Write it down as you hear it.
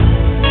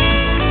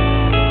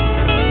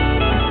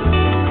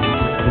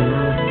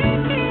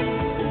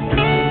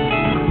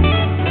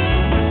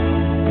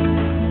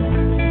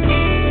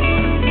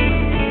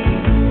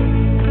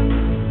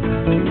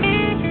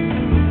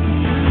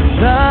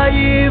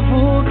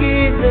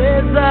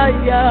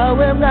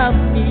yawe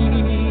mwami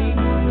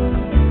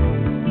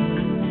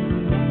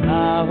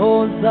aho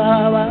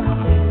nzaba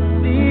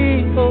ndi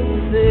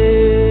hose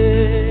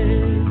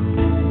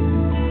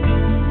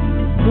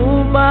mu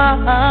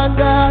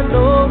mahanga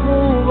no mu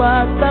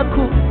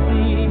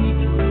batakuzi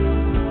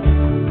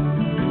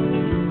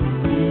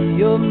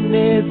iyo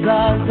neza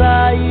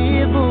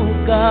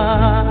nzayivuga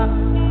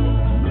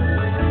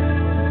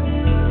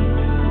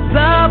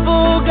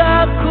zavuga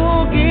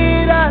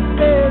kugira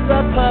neza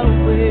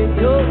kwawe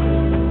yo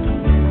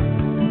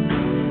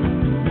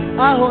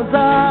aho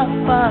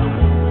nzaba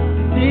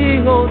ndi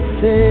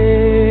hose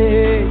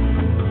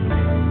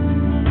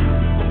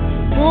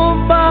mu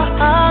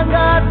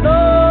mahanga no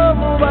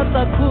mu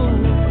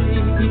batakuzi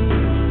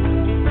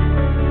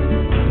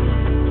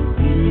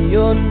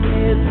iyo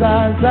neza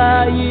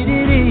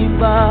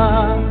nzayiririmba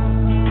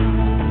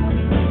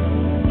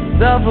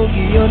zavuga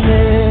iyo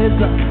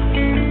neza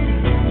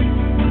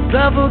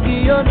zavuga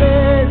iyo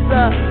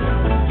neza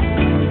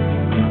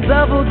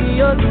zavuga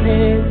iyo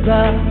neza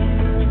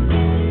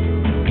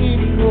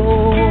iriho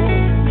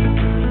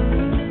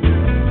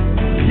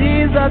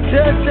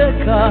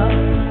sizaceceka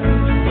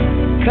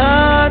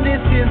kandi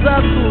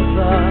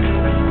sizakuza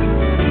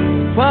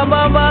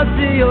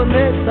kwamamaza iyo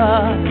neza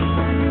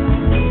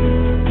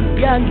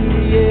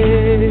yangiriye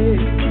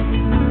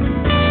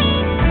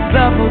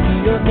zavuga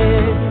iyo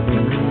neza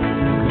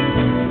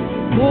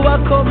mu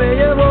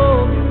bakomeye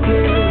bose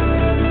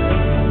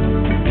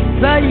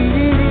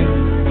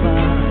zayiririmba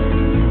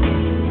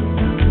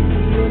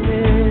iyo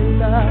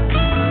neza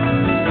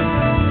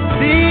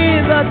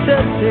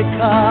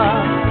sizaceceka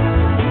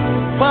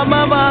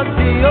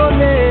kwamamaza iyo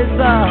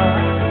neza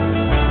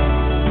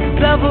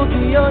zavuga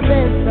iyo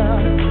neza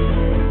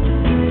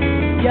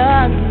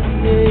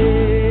yangiriye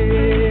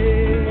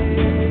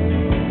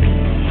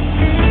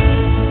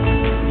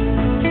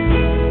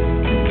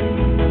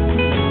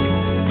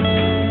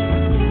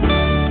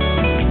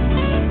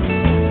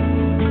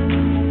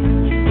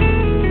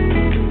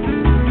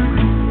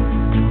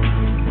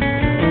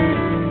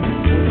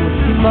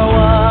umutima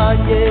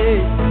wanjye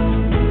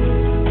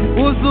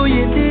wuzuye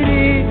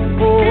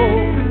indirimbo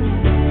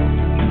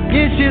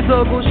nyinshi zo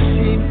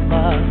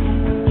gushima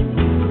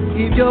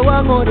ibyo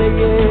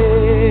wankoreye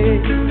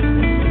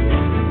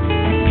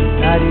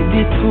nari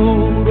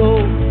ndituro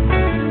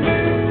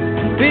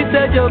mfite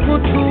ryo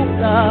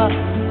gutura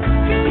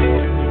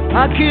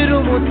akira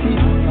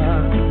umutima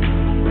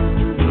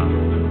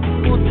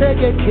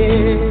utegeke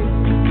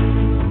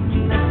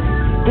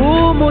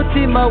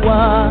umutima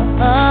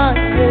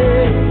wanjye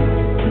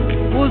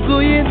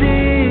wuzuye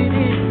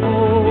indirimbo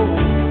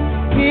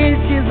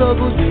nyinshi zo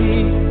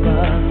gushima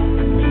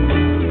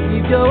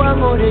ibyo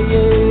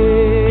wankoreye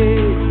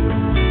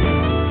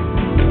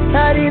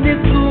nari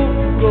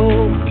ndituro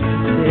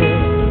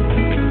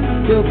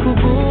ryo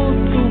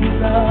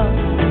kugutura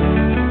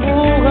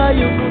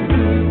uhaye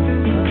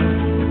umutima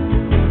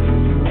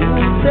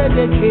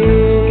utegeke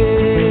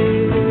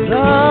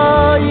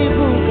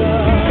zayivuga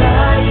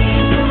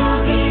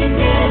zayivuga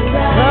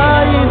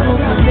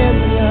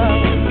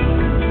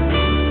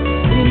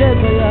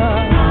ineza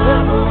yawe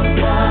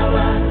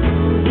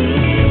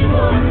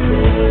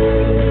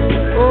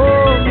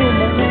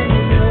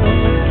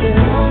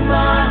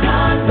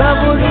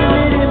zavuga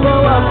imirimo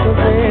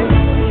wakoze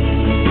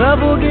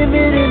zavuga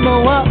imirimo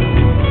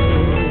wakoze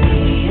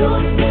iyo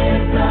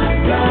neza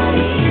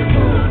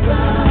zayivuga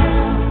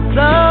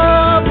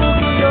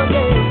zavuga iyo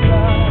neza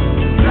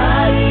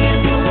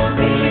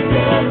zayivuga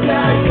ineza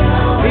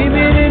yawe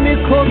imirimo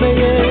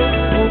ikomeye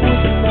mu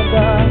buzima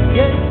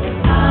bwanjye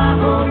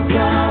aho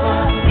nzaba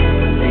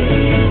ndi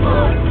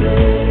hose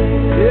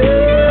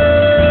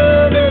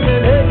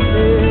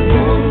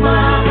mu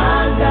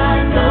mahanga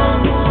no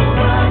mu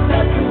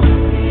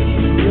batakuzi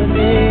iyo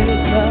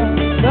neza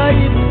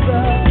zayivuga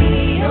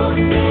iyo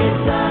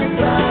neza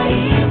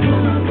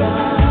zayivuga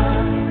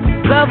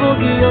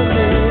zavuga iyo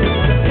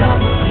neza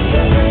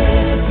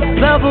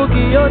zavuga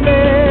iyo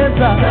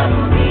neza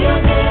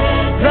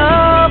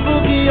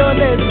zavuga iyo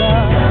neza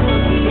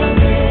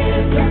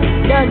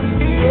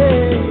yagiye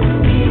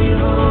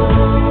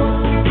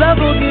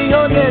zavuga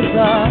iyo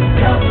neza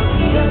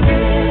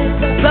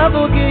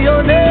zavuga iyo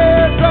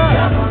neza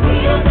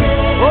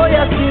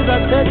oya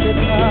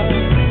sizaceceka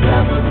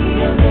zavuga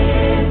iyo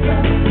neza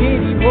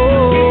iriho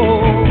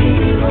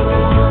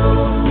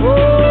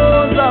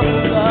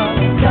zavuga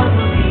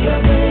iyo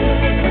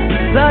neza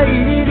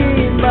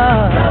zayiririmba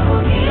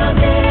zavuga iyo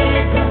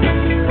neza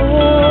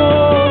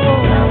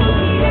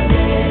zavuga iyo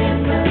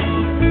neza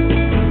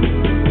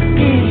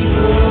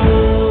iriho.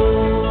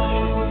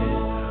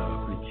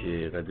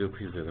 Abakurikiye radiyo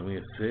kwizera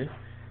mwese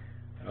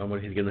aho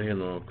muri hirya no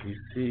hino ku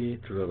isi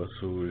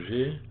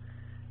turabasuhuje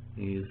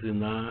mu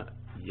izina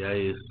rya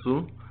Yesu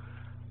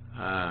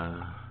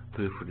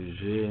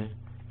tubifurije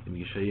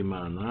imigisha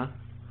y'Imana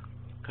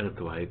kandi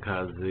tubahaye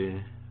ikaze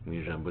mu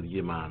ijambo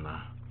ry'Imana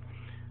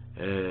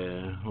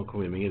nk'uko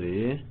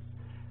mubimenyereye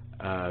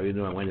uyu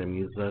ni wa mwanya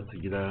mwiza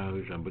tugira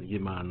ijambo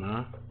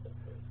ry'Imana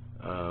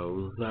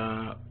uza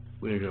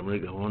winjira muri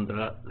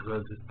gahunda ziba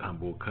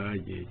zitambuka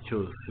igihe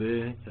cyose,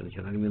 cyane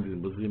cyane harimo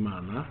indirimbo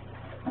z'Imana.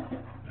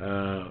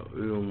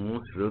 Uyu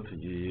munsi rero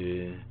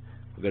tugiye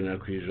kuganira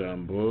ku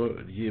ijambo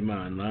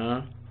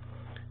ry'Imana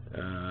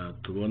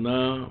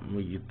tubona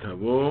mu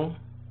gitabo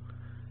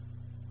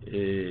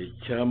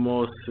cya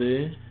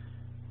Mose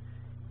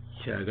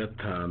cya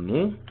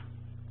 5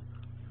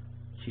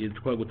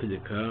 cyitwa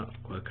Gutegeka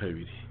kwa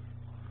kabiri.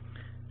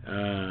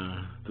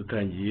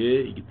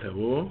 Tutangiye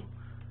igitabo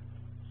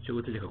cyo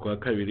Gutegeka kwa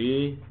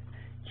kabiri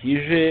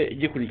kije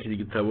gikurikira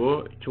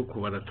igitabo cyo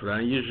kubara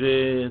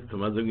turangije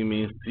tumaze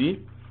nk'iminsi.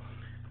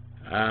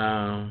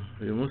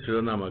 Uyu munsi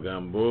rero ni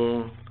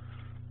amagambo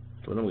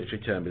tubona mu gice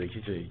cya mbere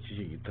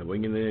cy'iki gitabo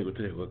nyine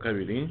Gutegeka kwa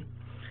kabiri.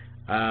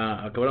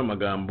 Akaba ari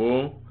amagambo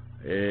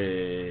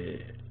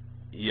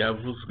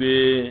yavuzwe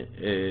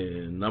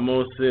na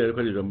Mose, ariko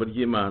ari ijambo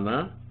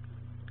ry'Imana,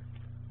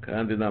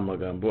 kandi ni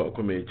amagambo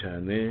akomeye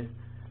cyane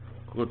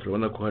kuko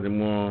turabona ko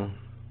harimo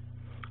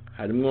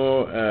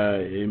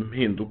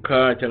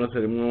impinduka cyangwa se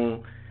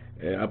harimo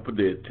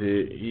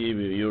update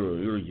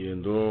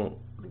y'urugendo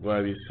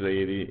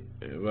rw'Abisraeli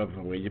bava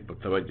mu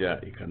Egiputa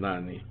bajya i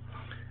Kanani.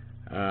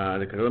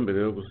 Reka rero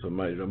mbere yo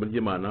gusoma ijambo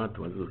ry'Imana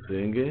tubanze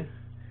dusenge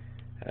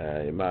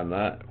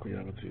Imana kugira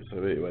ngo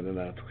tuyisabe ibane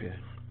natwe.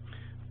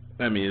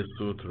 Mwami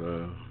Yesu,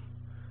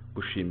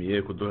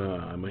 turagushimiye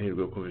kuduha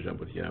amahirwe yo kumva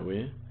ijambo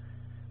ryawe.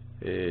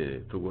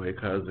 Tuguha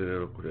ikaze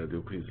rero kuri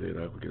Radio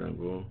Kwizera kugira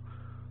ngo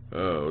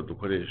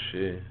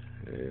udukoreshe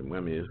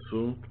Mwami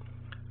Yesu,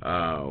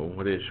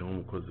 unkoreshe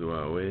nk'umukozi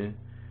wawe,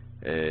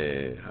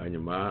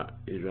 hanyuma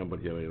ijambo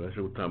ryawe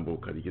ribashe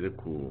gutambuka rigere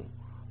ku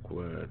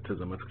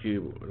bateze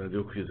amatwi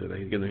Radio Kwizera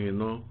hirya no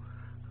hino,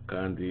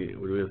 kandi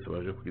buri wese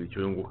baje kugira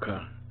icyo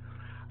yunguka.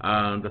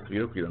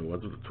 Ndasubira kugira ngo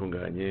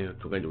utunganye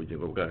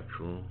ubugingo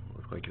bwacu,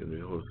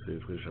 twakiraniwe hose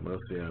twesha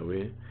amaraso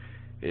yawe,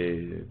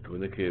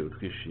 tuboneke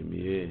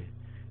utwishimiye,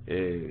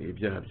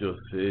 ibyaha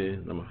byose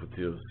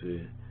n'amafuti yose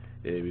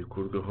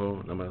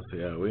bikurweho n'amaraso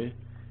yawe,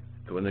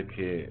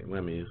 tuboneke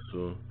Mwami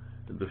Yesu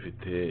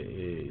dufite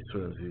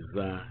isura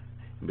nziza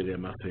imbere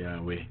y'amaso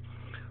yawe.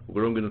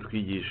 Ubwo ngwino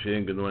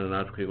twigishe, ngwino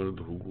natwe, ngwino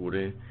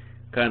duhugure,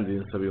 kandi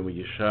nsabiye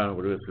umugisha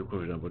buri wese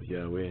kumva ijambo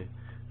ryawe.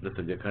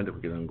 Ndasabye kandi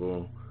kugira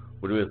ngo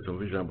buri wese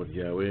umva ijambo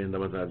ryawe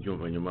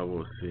n'abazaryumva nyuma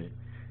bose,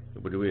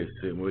 buri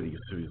wese umubere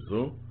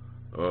igisubizo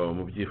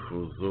mu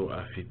byifuzo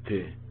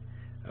afite.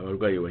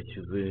 Abarwayi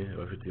bakize,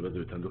 abafite ibibazo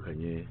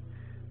bitandukanye,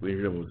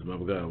 winjire mu buzima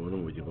bwabo no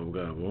mu bugingo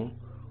bwabo,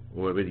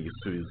 ubabere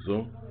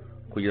igisubizo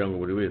kugira ngo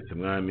buri wese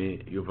Mwami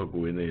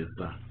yuvaguwe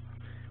neza.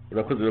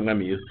 Urakoze rero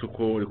Mwami Yesu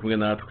ko uri kumwe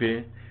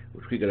natwe,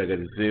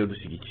 utwigaragarize,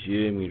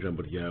 udushyigikiye mu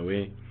ijambo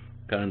ryawe,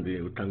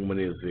 kandi utanga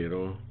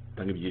umunezero,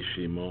 utanga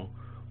ibyishimo,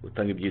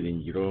 utanga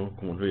ibyiringiro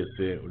ku muntu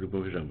wese uri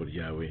kumva ijambo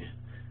ryawe.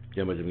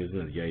 Byamaze mu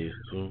izina rya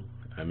Yesu,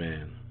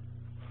 amen.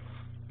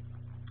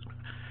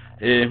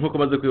 Nk'uko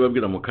maze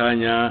kubibabwira mu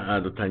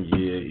kanya,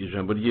 dutangiye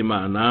ijambo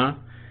ry'Imana.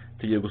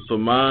 Tugiye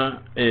gusoma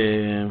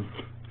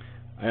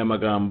aya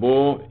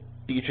magambo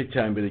igice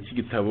cya mbere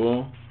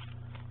cy'igitabo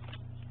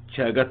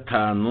cya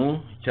 5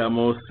 cya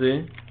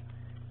Mose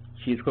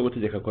cyitwa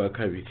Gutegeka kwa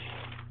kabiri.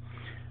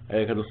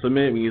 Reka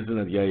dusome mu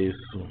izina rya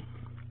Yesu.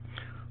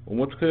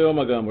 Umutwe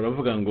w'amagambo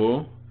uravuga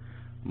ngo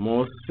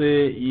Mose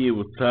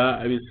yibutsa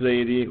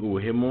Abisraeli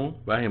ubuhemu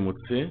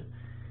bahemutse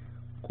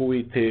ku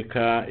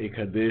Uwiteka i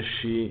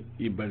Kadeshi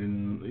i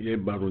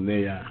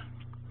Baruneya.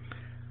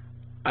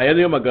 Aya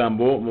niyo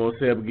magambo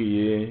Mose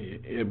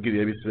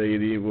yabwiriye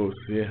Abisraeli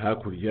bose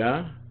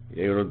hakurya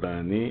ya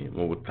Yorodani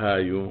mu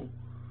butayu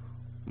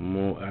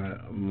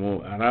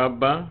mu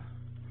Araba,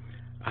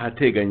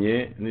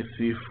 ahateganye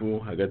n'Isifu,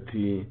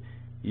 hagati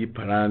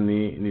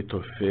y'Iparani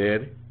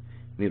n'Itoferi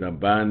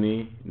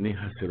n'Irabani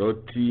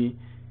n'Haseroti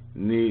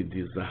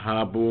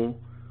n'Dizahabu,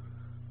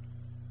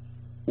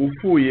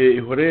 uvuye i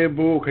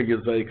Horebu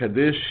ukageza i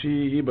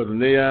Kadeshi i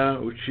Baruneya,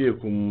 uciye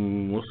ku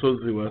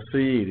musozi wa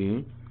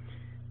Seyiri,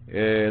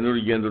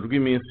 n'urugendo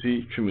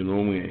rw'iminsi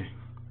 11.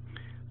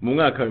 Mu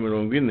mwaka wa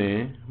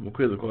 40 mu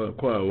kwezi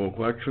kwawo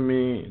kwa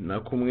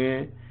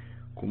 11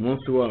 ku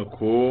munsi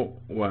wako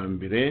wa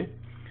mbere,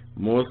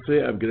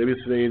 Mose abwira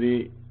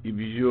Abisraeli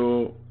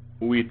ibyo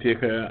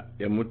Uwiteka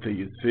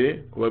yamutegetse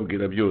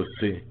kubabwira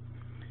byose.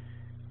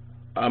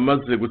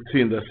 Amaze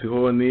gutsinda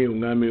Sihoni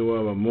umwami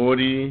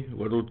w'Abamori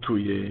wari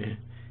utuye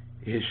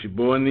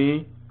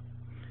Heshiboni,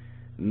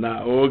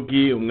 na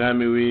Ogi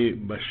umwami w'i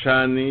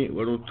Bashani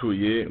wari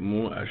utuye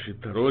mu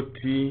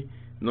Ashitaroti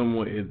no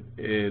mu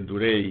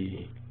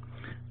Edureyi.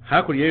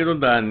 Hakurya ya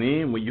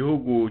Yorodani mu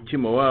gihugu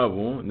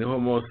cy'Imowabu niho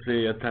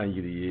Mose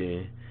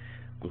yatangiriye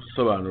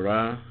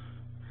gusobanura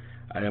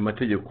aya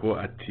mategeko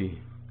ati: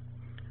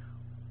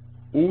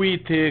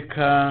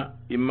 Uwiteka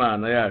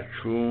Imana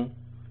yacu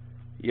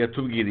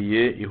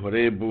yatubwiriye i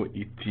Horebu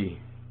iti: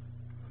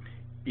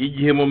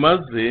 igihe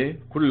mumaze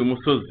kuri uyu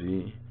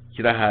musozi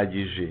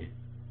kirahagije,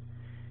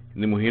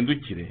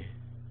 nimuhindukire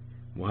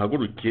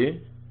muhaguruke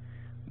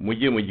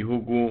mujye mu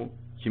gihugu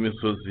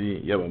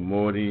cy'imisozi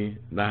y'Abamori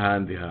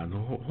n'ahandi hantu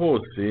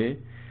hose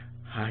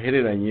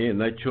hahereranye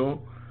nacyo,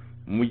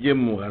 mujye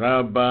mu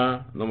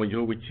Araba no mu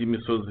gihugu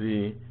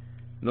cy'imisozi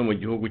no mu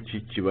gihugu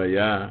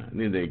cy'ikibaya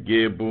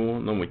n'Inegebu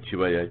no mu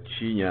kibaya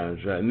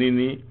cy'inyanja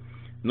nini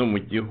no mu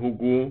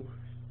gihugu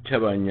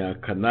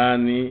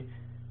cy'Abanyakanani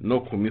no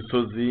ku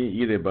misozi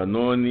y'i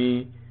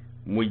Lebanoni,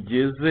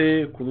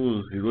 mugeze ku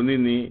ruzi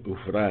runini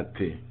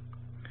Ufurate.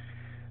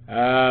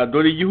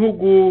 Dore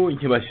igihugu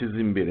nkibashyize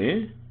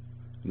imbere,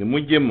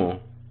 nimujyemo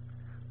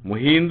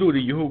muhindure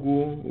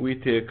igihugu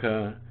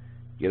Uwiteka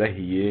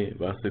yarahiye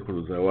ba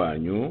sekuruza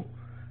wanyu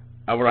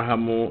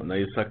Aburahamu na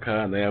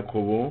Isaka na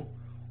Yakobo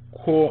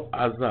ko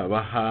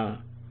azabaha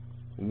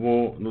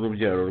bo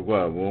n'urubyaro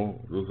rwabo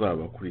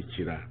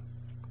ruzabakurikira.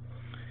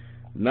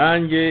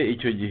 Nanjye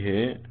icyo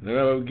gihe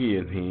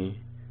narababwiye nti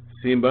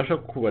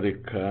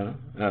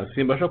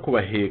simbasha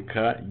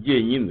kubaheka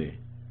jyenyine.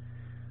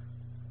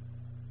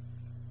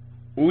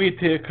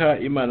 Uwiteka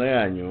Imana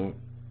yanyu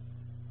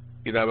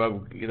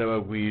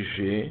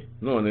irabagwije,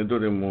 none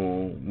dore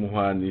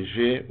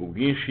muhwanije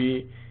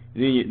ubwinshi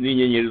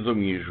n'inyenyeri zo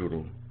mu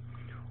ijuru.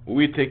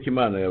 Uwiteka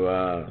Imana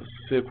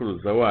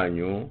y'abasekuruza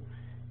wanyu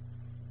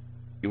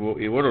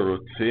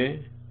ibororotse,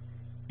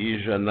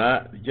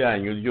 ijana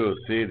ryanyu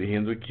ryose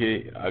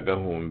rihinduke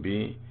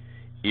agahumbi,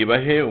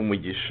 ibahe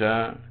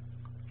umugisha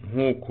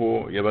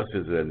nk'uko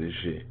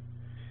yabasezeranije.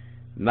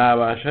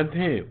 Nabasha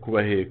nte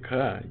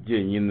kubaheka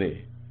jyenyine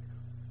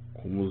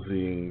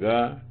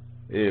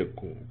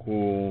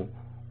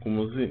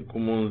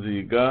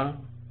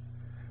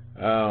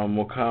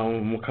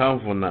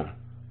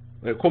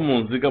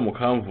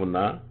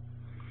mukamvuna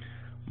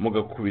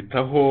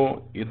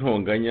mugakubitaho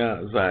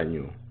intonganya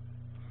zanyu.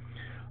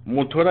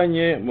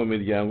 Mutoranye mu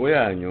miryango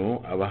yanyu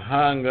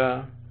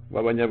abahanga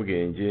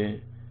b'abanyabwenge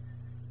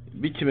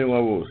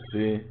b'ikimenywa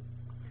bose,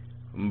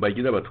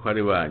 mbagira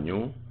abatware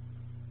banyu.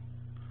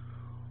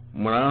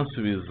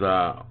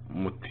 Muransubiza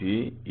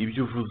muti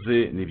ibyo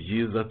uvuze ni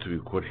byiza,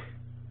 tubikore.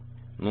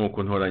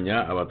 Nuko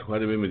ntoranya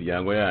abatware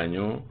b'imiryango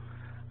yanyu,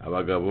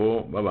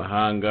 abagabo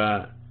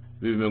b'abahanga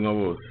b'ibimenywa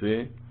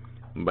bose,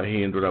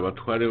 mbahindura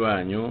abatware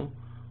banyu,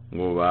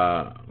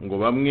 ngo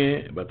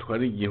bamwe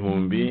batware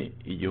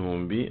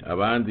 1,000,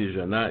 abandi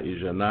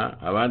 100,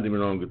 abandi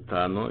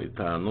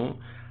 50,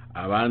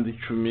 abandi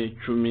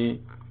 10,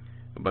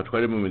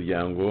 batware mu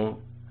miryango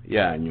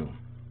yanyu.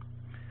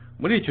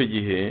 Muri icyo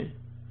gihe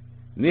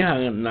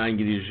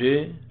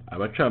nihanangirije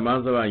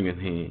abacamanza banyu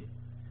nti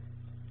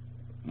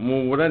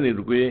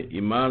muburanirwe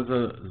imanza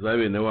za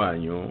bene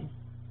wanyu,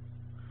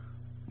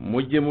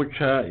 mujye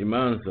muca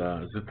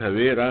imanza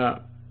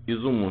zitabera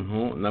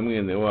iz'umuntu na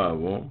mwene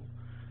wabo,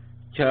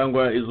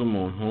 cyangwa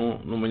iz'umuntu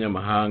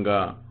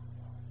n'umunyamahanga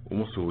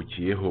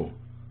umusuhukiyeho.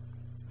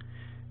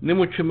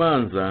 Nimuca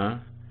imanza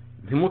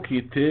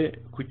ntimukite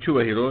ku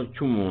cyubahiro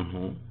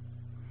cy'umuntu.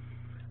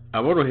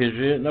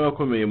 Aboroheje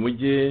n'abakomeye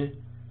mujye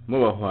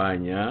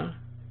mubahwanya,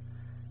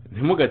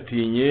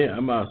 ntimugatinye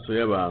amaso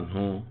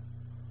y'abantu,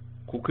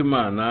 kuko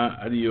Imana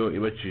ariyo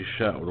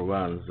ibacisha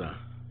urubanza.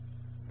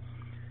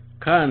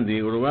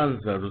 Kandi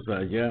urubanza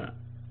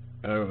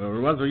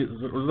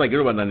ruzajya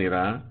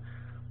rubananira,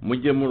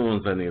 mujye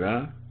murunzanira,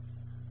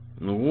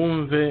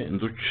 nubumve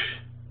nduce.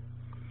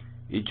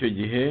 Icyo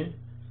gihe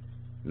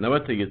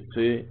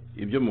nabategetse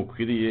ibyo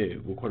mukwiriye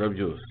gukora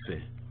byose.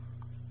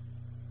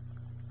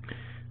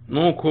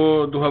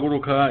 Nuko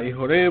duhaguruka i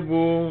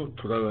Horebu,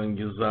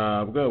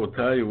 turabangiza bwa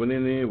butayu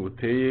bunini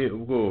buteye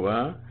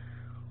ubwoba,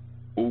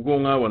 ubwo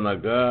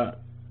mwabonaga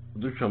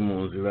duca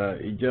mu nzira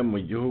ijya mu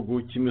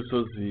gihugu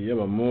cy'imisozi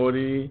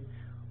y'Abamori,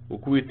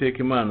 uko Uwiteka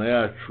Imana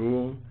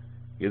yacu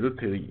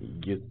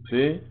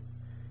yadutegetse.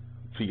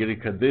 Tugera i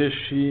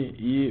Kadeshi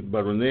y'i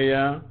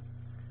Baruneya.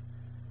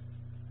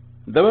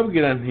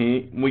 Ndababwira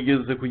nti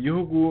mugeze ku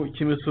gihugu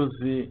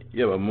cy'imisozi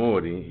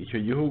y'Abamori, icyo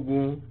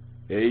gihugu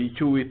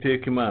icyo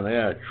Uwiteka Imana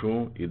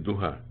yacu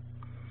iduha.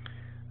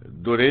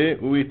 Dore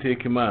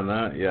Uwiteka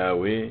Imana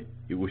yawe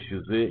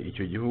igushyize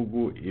icyo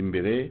gihugu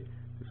imbere,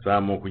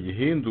 zamuka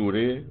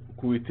ugihindure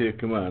uko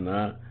Uwiteka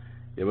Imana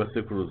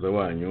y'abasekuruza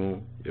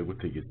wanyu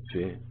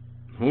yagutegetse.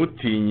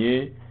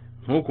 Ntutinye,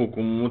 ntukuke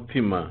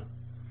umutima.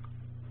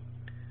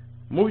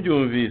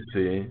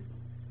 Mubyumvise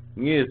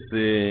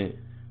mwese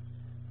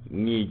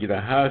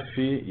mwigira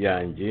hafi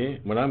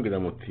yanjye, murambwira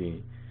muti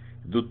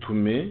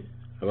dutume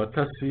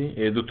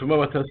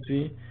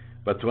abatasi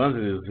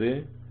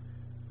batubanzirize,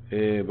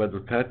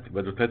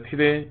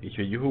 badutatire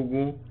icyo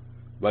gihugu,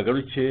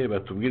 bagaruke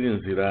batubwire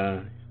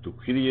inzira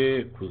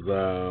dukwiriye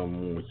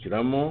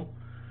kuzamukiramo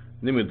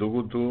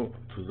n'imidugudu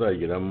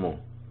tuzageramo.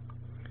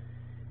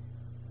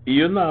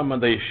 Iyo nama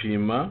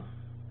ndayishima,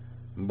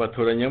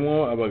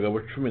 mbatoranyamo abagabo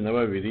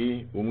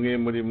 12,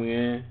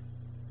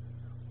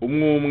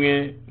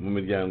 umwe mu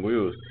miryango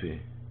yose.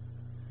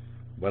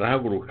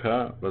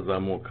 Barahaguruka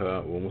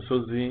bazamuka uwo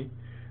musozi,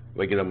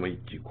 bagera mu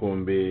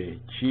gikombe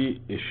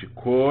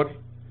cy'Eshikori,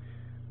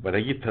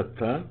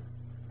 baragitata,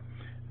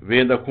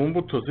 benda ku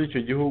mbuto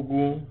z'icyo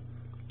gihugu,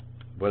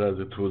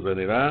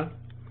 barazituzanira,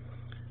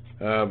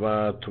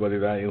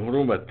 batubarira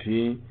inkuru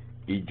bati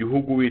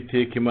igihugu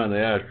Uwiteka Imana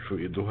yacu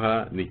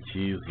iduha ni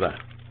cyiza.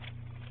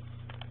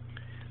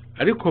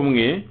 ariko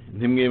mwe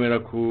ntimwemera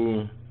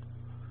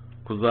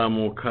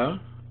kuzamuka,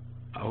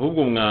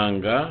 ahubwo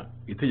mwanga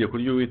itegeko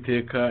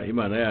ry'Uwiteka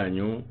Imana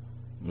yanyu,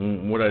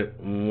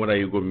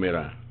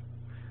 murayigomera.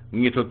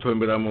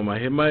 Mwitotombera mu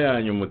mahema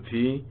yanyu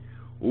muti,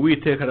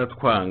 Uwiteka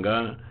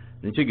aratwanga,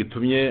 nicyo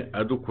gitumye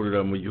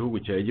adukurira mu gihugu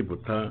cya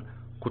Egiputa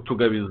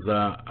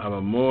kutugabiza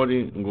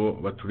Abamori ngo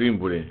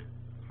baturimbure.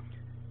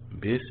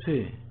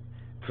 Mbese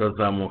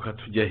turazamuka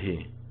tujya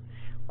he?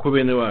 Ko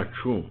bene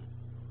wacu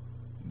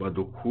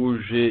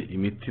badukuje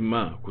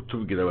imitima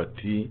kutubwira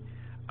bati,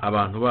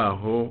 abantu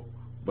baho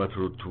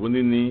baturuta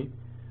ubunini,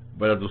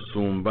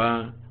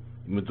 baradusumba,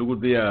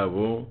 imidugudu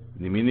yabo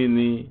ni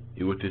minini,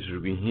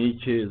 igoteshejwe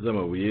inkike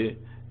z'amabuye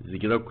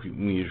zigera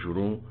mu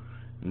ijuru,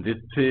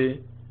 ndetse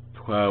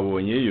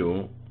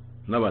twabonyeyo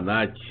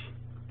n'Abanaki.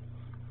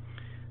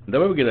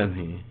 Ndababwira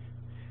nti,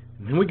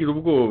 ntimugire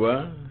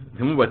ubwoba,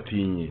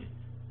 ntimubatinye.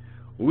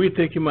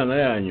 Uwiteka Imana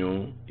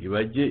yanyu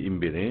ibajye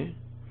imbere,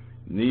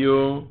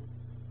 niyo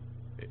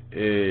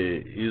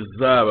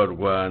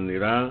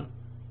izabarwanira,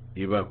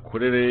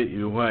 ibakorere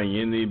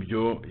ibihwanye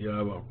n'ibyo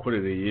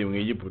yabakorereye mu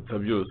Egiputa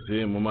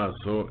byose mu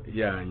maso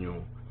yanyu.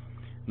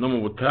 No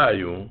mu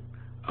butayu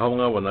aho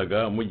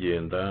mwabonaga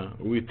mugenda,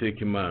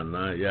 Uwiteka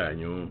Imana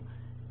yanyu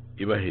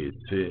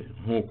ibahetse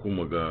nk'uko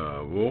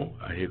umugabo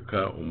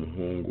aheka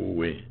umuhungu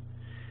we.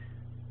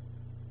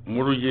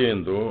 Mu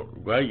rugendo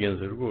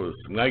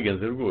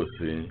mwagenze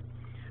rwose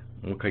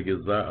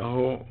mukageza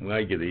aho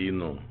mwagereye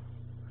ino.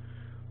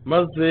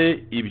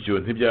 Maze ibyo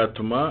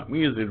ntibyatuma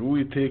mwizera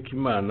Uwiteka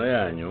Imana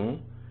yanyu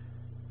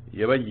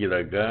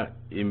yabagiraga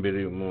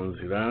imbere mu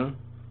nzira,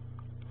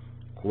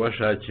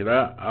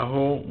 kubashakira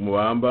aho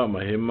mubamba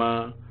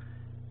amahema,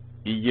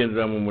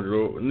 igendera mu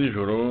muriro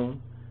nijoro,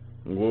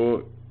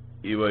 ngo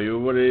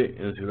ibayobore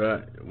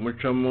inzira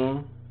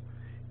mucamo,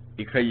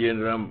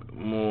 ikagendera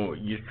mu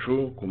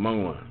gicu ku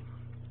manywa.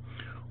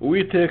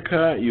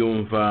 Uwiteka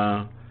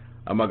yumva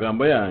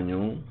amagambo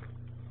yanyu,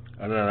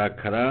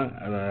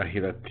 ararakara,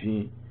 ararahira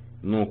ati,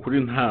 ni ukuri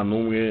nta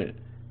n'umwe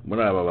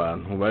muri aba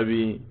bantu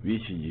babi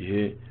b'iki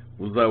gihe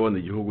uzabona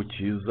igihugu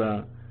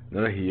cyiza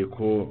narahiye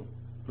ko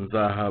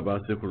nzaha ba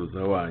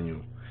sekuruza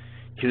wanyu,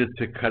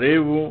 keretse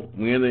Kalebu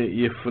mwene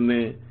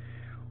Yefune,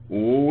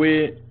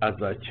 wowe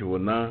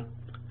azakibona,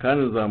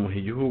 kandi nzamuha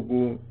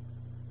igihugu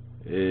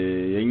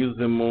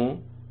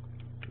yanyuzemo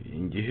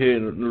igihe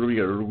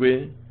n'urubyaro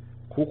rwe,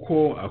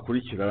 kuko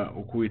akurikira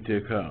uko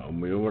Uwiteka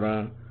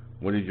umuyobora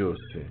muri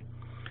byose.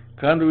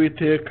 Kandi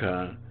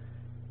Uwiteka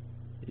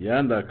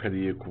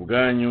yandakariye ku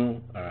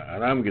bwanyu,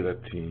 arambwira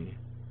ati,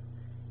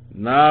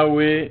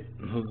 nawe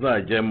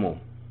ntuzajyamo.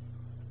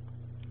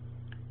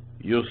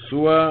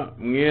 Yosuwa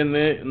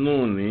mwene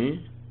Nuni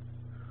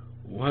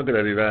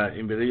uhagararira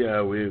imbere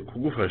yawe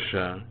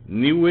kugufasha,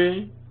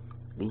 niwe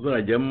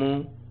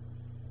uzajyamo,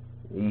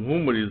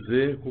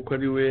 umuhumurize, kuko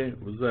ari we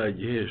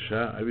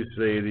uzagihesha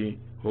Abisraeli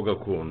ho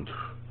gakondo.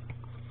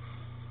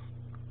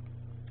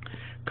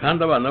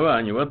 Kandi abana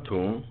banyu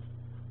bato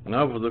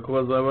mwavuze ko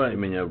bazaba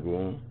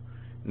iminyago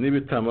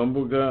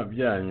n'ibitambambuga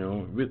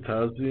byanyu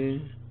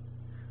bitazi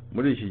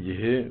muri iki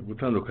gihe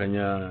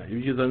gutandukanya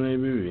ibyiza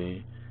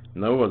n'ibibi,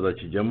 nabo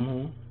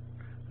bazakijyamo,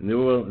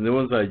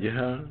 nibo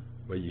nzagiha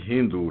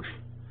bagihindure.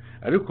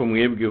 Ariko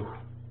mwebweho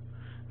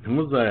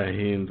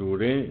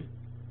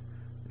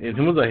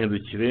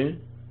ntimuzahindukire,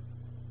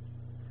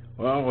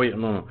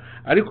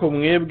 ariko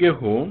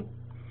mwebweho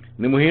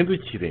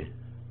nimuhindukire,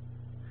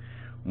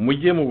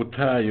 mujye mu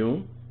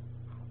butayu,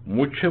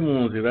 muce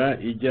mu nzira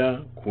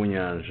ijya ku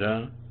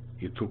nyanja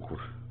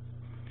itukura.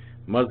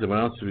 Maze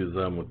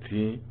baransubiza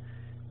muti,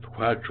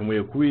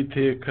 twacumuye ku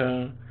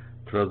Uwiteka,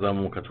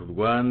 turazamuka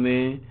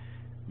turwane,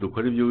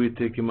 dukora ibyo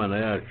Uwiteka Imana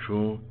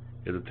yacu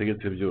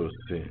yadutegetse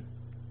byose.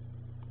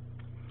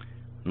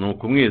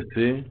 Nuko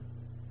mwese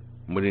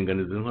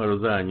muringaniza intwaro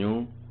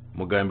zanyu,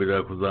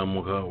 mugambirira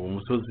kuzamuka uwo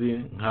musozi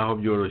nk'aho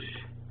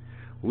byoroshye.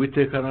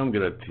 Uwiteka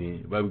arambwira ati,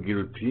 babwira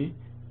uti,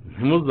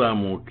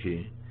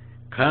 ntimuzamuke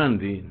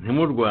kandi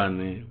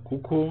ntimurwane,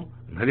 kuko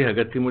ntari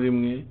hagati muri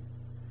mwe,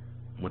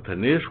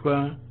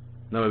 mutaneshwa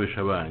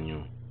n'ababisha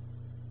banyu.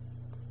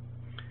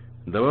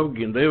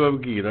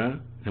 Ndabibabwira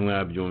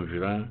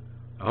ntimwabyumvira,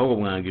 ahubwo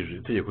mwangije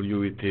itegeko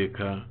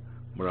ry'Uwiteka,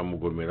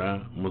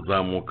 muramugomera,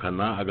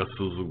 muzamukana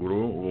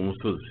agasuzuguro uwo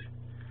musozi.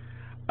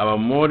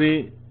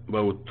 Abamori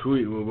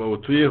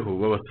bawutuyeho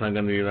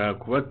babasanganirira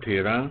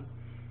kubatera,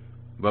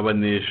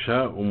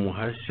 babanesha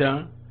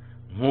umuhashya,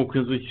 nk'uko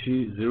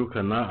inzuki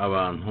zirukana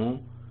abantu,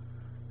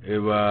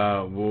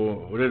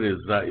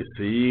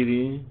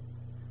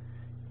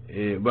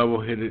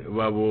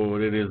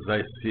 baborereza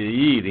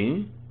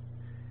Iseyiri,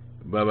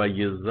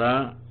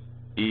 babageza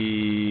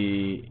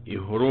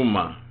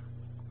ihoroma.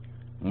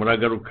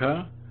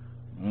 Muragaruka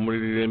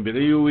muririre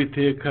imbere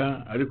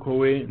y'Uwiteka, ariko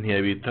we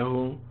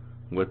ntiyabitaho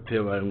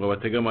ngo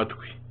batege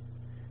amatwi.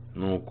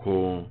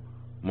 Nuko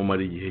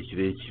mumara igihe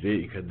kirekire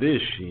i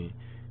Kadeshi,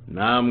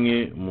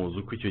 namwe muzi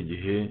uko icyo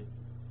gihe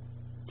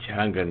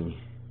cyanganye.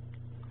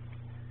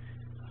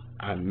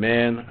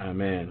 Amen,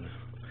 amen.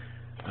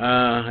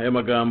 Aya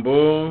magambo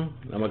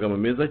ni amagambo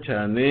meza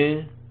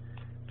cyane,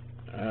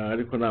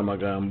 ariko ni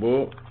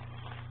amagambo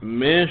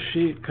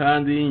menshi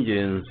kandi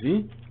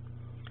y'ingenzi.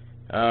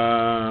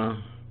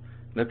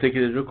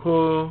 Natekereje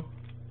ko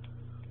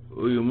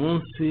uyu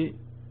munsi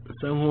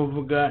nsa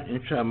nk'uvuga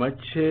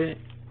incamake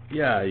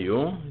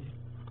yayo,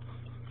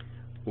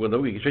 ubwo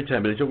ndavuga igice cya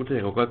mbere cyo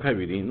gutegeka kwa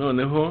kabiri,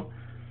 noneho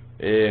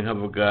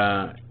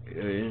nkavuga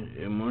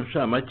mu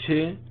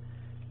ncamake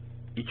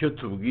icyo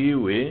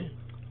tubwiwe,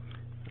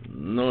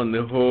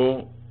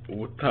 noneho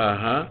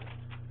ubutaha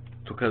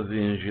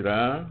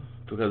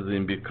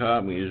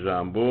tukazimbika mu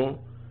ijambo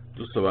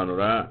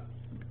dusobanura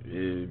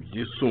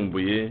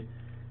byisumbuye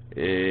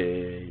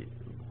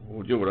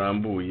uburyo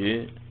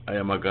burambuye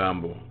aya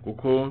magambo,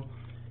 kuko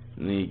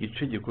ni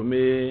igice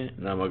gikomeye,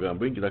 ni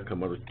amagambo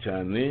y'ingirakamaro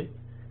cyane.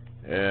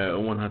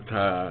 Umuntu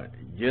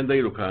atagenda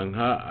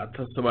yirukanka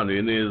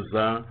atasobanuye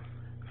neza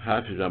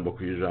hafi ijambo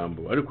ku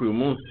ijambo. Ariko uyu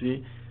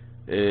munsi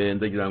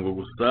ndagira ngo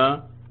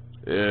gusa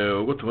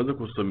ubwo tumaze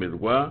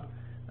gusomerwa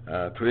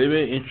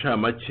turebe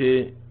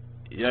incamake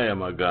y'aya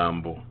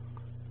magambo.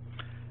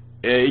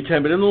 Icya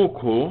mbere ni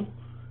uko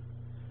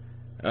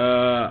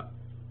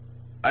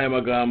aya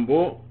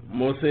magambo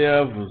Mose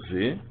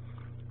yavuze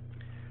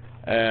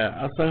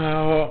asa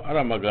nkaho ari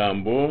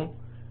amagambo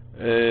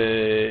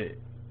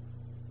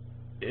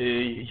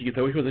iki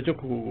gitabo cyose cyo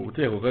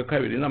gutegeka kwa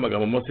kabiri ni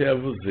amagambo Mose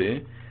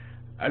yavuze,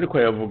 ariko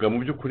ayavuga mu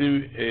by'ukuri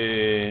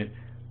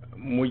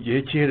mu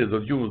gihe cy'iherezo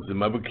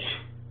ry'ubuzima bwe,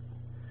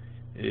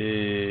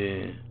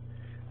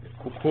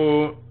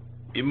 kuko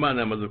Imana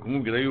yamaze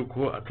kumubwira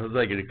yuko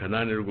atazagera i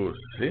Kanani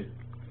rwose.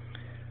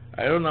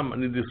 Ayo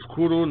ni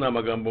disikuru, ni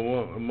amagambo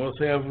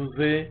Mose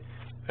yavuze,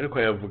 ariko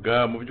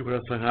ayavuga mu by'ukuri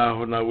asa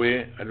nkaho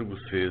nawe ari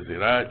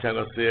gusezera,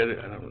 cyangwa se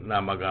ni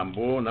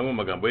amagambo namwe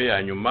magambo ye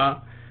ya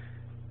nyuma,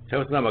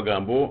 cyangwa se ni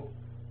amagambo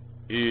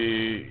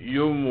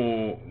yo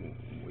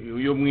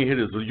mu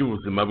iherezo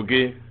ry'ubuzima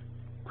bwe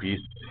ku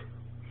isi.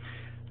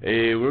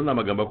 Uru ni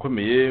amagambo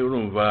akomeye.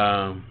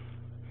 Urumva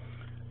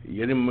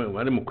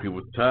ari mu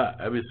kwibutsa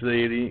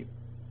Abisraeli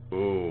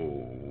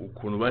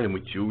ukuntu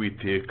bahemukiye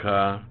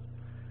Uwiteka,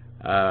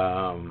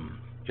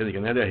 cyane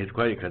cyane hariya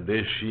hitwa i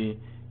Kadeshi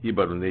y'i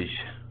Baruneya.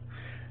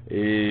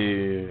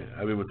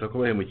 Abibutsa ko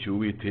bahemukiye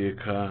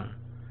Uwiteka.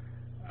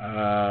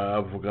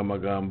 Avuga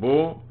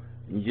amagambo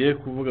ngiye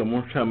kuvuga mu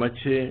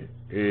ncamake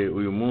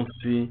uyu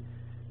munsi,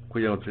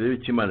 kugira ngo turebe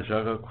icyo Imana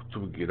ishaka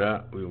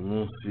kutubwira uyu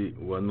munsi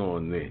wa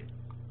none.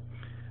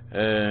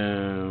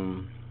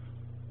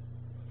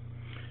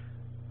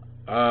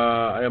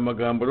 Aya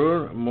magambo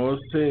rero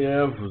Mose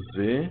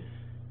yavuze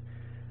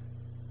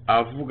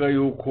avuga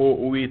yuko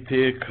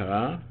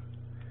Uwiteka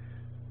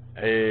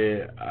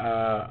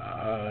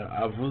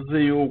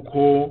avuze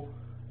yuko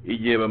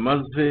igihe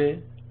bamaze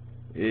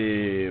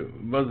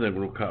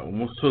bazenguruka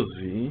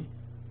umusozi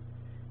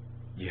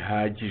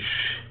gihagije,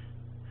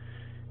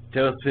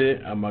 cyangwa se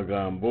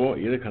amagambo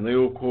yerekana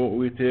yuko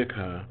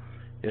Uwiteka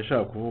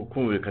yashaka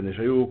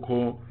kumvikanisha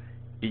yuko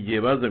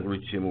igihe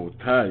bazengurukiye mu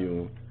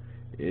butayu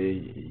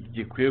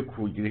gikwiye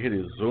kugira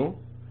iherezo,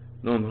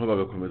 noneho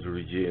bagakomeza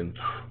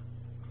urugendo.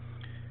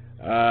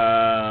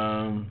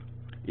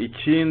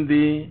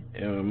 Ikindi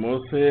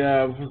Mose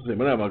yavuze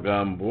muri aya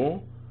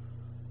magambo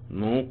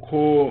ni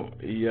uko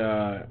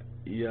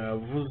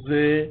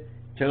yavuze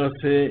cyangwa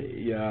se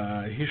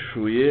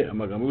yahishuye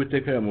amagambo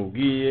Uwiteka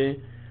yamubwiye,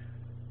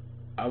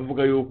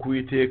 avuga yuko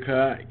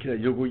Uwiteka kiriya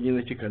gihugu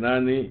nyine cy'i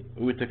Kanani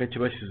Uwiteka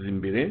kibashyize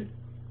imbere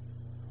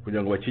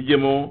kugira ngo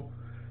bakijyemo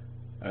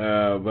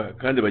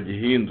kandi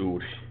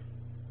bagihindure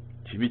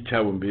kibi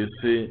cyabo,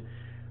 mbese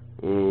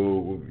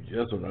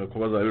byasobanura ko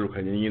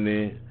bazabirukanye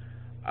nyine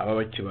aba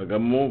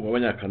bakibagamo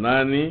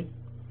b'Abanyakanani,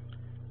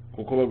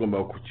 kuko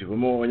bagomba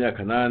kukivamo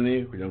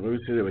Abanyakanani kugira ngo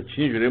Abisirayeli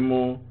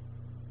bakinjiremo.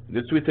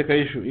 Ndetse Uwiteka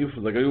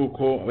yifuzaga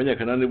yuko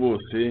Abanyakanani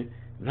bose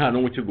nta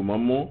n'umwe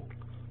ukigumamo,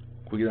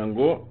 kugira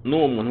ngo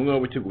n'uwo muntu umwe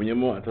waba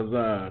ukigumyemo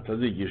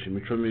atazigisha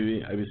imico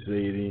mibi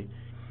Abisirayeli,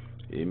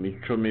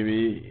 imico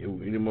mibi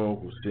irimo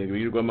gusenga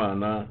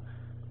ibigirwamana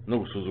no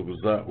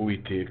gusuzuguza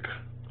Uwiteka.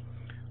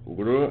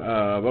 Ubwo rero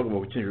bagomba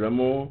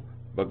kukinjiramo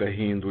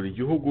bagahindura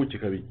igihugu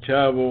kikaba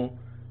icyabo,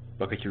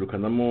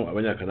 bakakirukanamo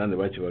Abanyakanani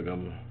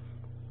bakibagamo.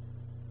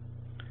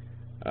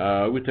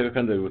 Uwiteka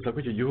kandi abibutsa ko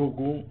icyo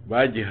gihugu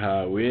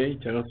bagihawe,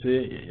 cyangwa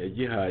se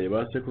yagihaye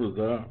ba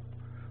sekuruza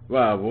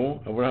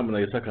babo Aburahamu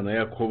na Isaka na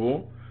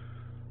Yakobo,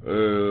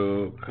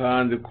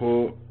 kandi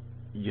ko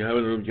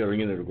gihawe n'urubyaro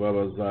nyine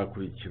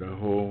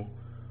rw'abazakurikiraho,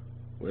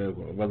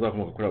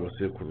 bazakomoka kuri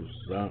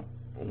abasekuruza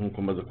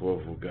nk'uko maze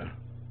kubavuga.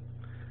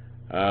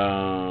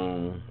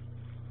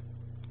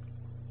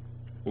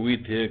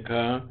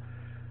 Uwiteka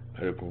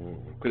ari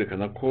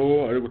kwerekana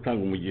ko ari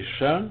gutanga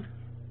umugisha.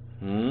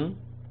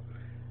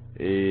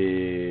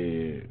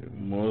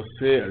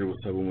 Mose ari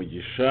gusaba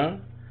umugisha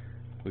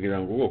kugira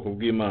ngo ubwoko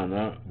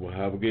bw'Imana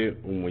buhabwe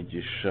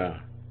umugisha,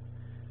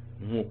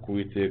 nk'uko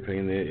Uwiteka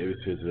nyine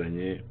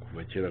yabisezeranye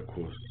kuva kera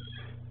kose.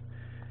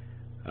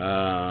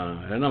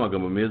 Aya ni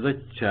amagambo meza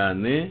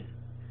cyane,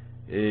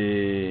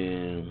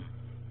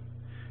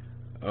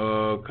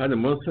 kandi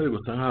Mose ari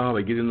gusa nk'aho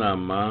abagira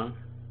inama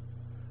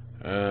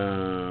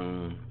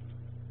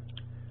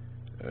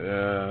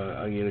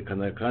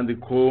ayerekana kandi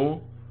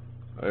ko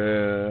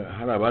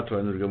hari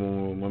abatoranijwe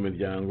mu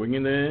miryango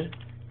nyine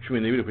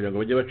 12 kugira ngo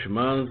bajye baca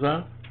imanza.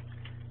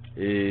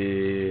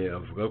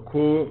 Avuga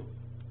ko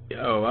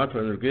aba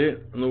batoranijwe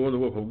n'ubundi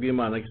bwoko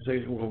bw'Imana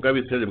ubwoko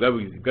bw'Abisraeli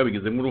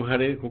bwabigizemo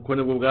uruhare, kuko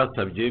nibwo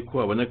bwasabye ko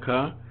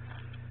haboneka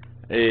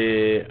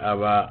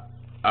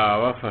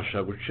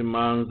abafasha guca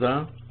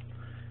imanza.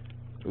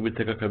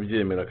 Uwiteka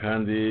akabyemera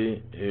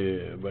kandi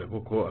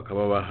kuko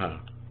akababaha.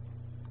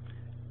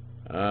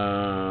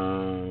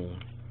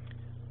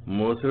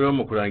 Mose rero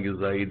mu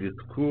kurangiza iyi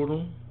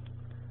disikuru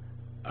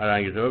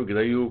arangije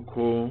ababwira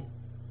yuko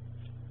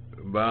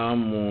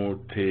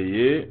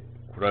bamuteye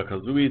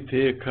kurakaza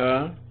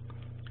Uwiteka,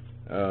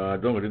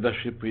 donc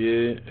leadership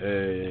ye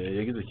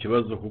yagize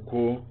ikibazo,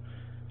 kuko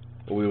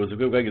ubuyobozi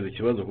bwe bwagize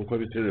ikibazo kuko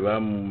Abisraeli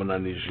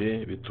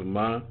bamunanije,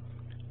 bituma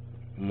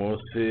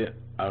Mose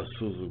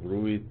asuzugura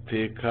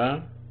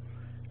Uwiteka.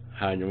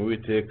 Hanyuma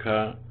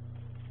Uwiteka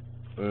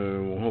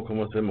nk'uko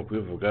Mose arimo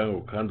kubivuga,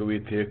 kandi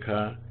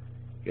Uwiteka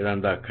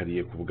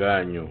yarandakariye ku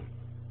bwanyu,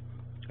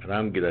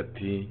 arambwira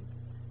ati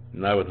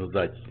nawe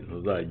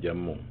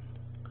ntuzajyamo.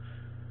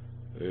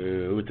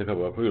 Uwiteka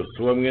avuga ko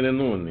Yosuwa mwene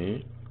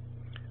Nuni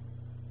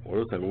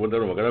wari usanga ubundi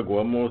ari umugaragu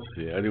wa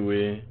Mose, ari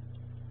we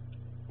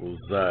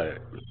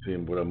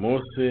uzasimbura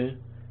Mose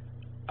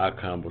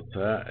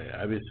akambutsa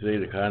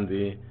Abisraeli,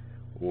 kandi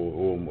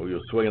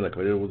Yosuwa nyine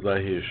akaba ari we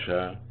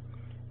uzahesha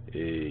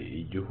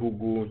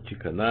igihugu cy'i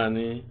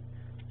Kanani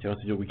cyangwa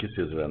se igihugu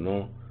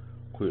cy'isezerano,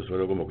 ko Yosuwa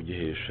ari agomba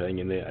kugihesha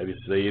nyine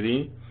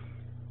Abisraeli,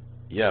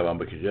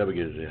 yabambukije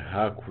yabagejeje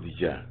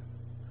hakurya.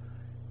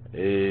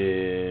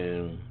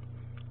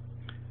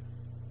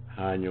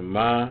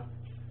 Hanyuma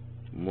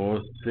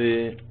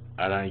Mose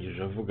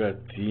arangije avuga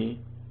ati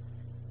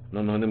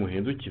noneho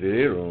nimuhindukire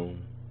rero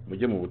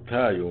mujye mu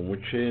butayu,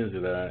 muce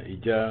inzira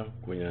ijya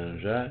ku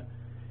nyanja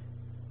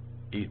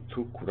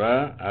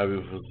itukura.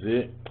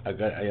 Abivuze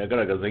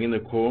agaragaza nyine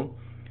ko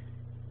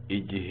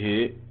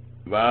igihe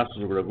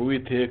basuzuguraga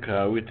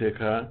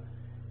Uwiteka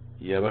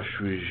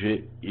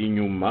yabashuje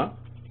inyuma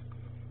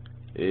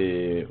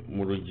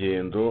mu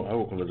rugendo, aho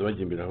gukomeza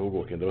bajya imbere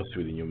ahubwo bakenda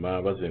basubira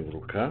inyuma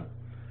bazenguruka.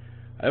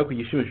 Ariko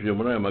igishimishije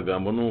muri aya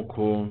magambo ni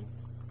uko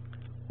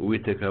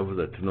Uwiteka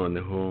yavuze ati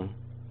noneho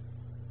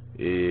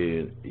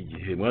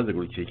igihe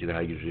mwazengurukiye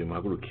kirahagije,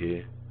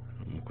 muhaguruke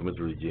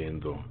mukomeze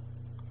urugendo.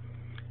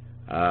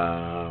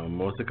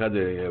 Mose kandi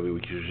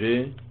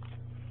yabibukije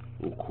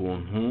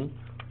ukuntu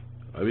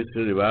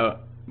Abisraeli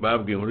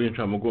babwiye inkuru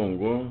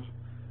y'incamugongo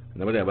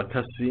na bariya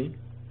batasi.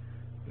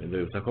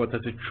 Ndabibutsa ko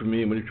abatasi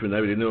 10 muri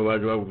 12 nibo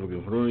baje bavuga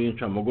inkuru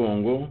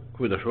y'incamugongo,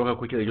 ko bidashoboka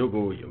ko kiriya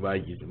gihugu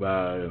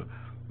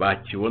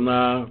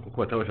bakibona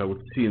kuko batabasha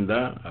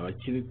gutsinda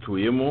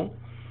abakituyemo.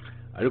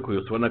 Ariko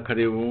Yosuwa na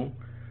Kalebu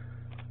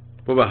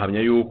bo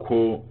bahamya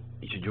yuko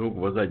iki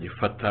gihugu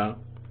bazagifata,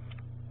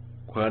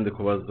 kandi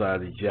ko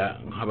bazarya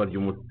nk'abarya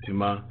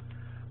umutsima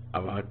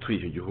abatuye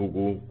icyo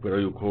gihugu, kubera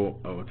yuko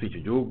abatuye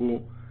icyo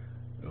gihugu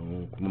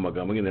mu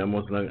magambo nyine ya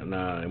Mose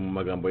mu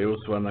magambo ya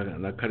Yosuwa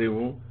na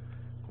Kalebu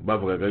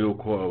bavugaga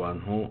yuko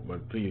abantu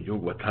batuye icyo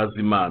gihugu batazi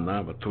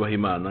Imana, batubaha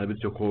Imana,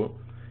 bityo ko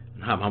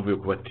nta mpamvu yo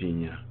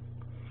kubatinya.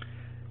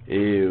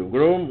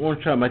 Ubwo mu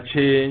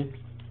ncamake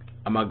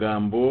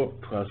amagambo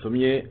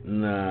twasomye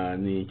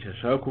ni icyo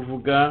ashaka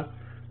kuvuga,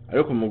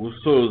 ariko mu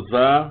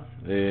gusoza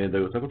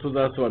ndabibutsa ko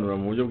tuzasobanura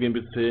mu buryo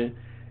bwimbitse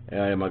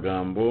aya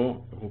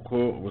magambo,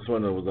 kuko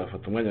ubusobanuro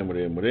buzafata umwanya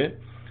muremure.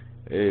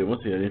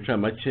 Umunsi yari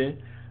incamake,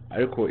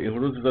 ariko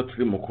inkuru nziza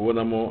turi mu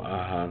kubonamo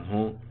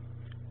ahantu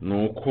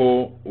ni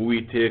uko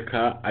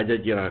Uwiteka ajya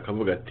agera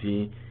akavuga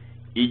ati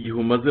igihe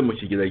umaze mu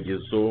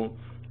kigeragezo,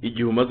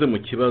 igihe umaze mu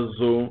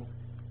kibazo,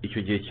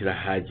 icyo gihe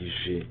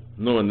kirahagije,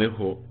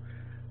 noneho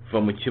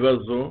va mu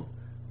kibazo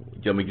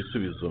ujya mu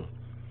gisubizo.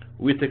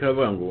 Uwiteka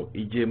avuga ngo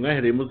igihe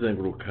mwahereye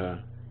muzenguruka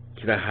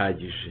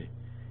kirahagije,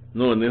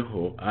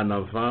 noneho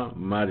anava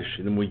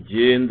marishe,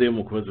 nimugende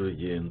mukomeze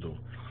urugendo.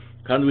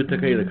 Kandi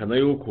Uwiteka yerekana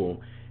yuko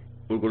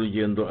urwo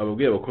rugendo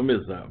ababwiye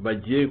bakomeza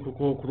bagiye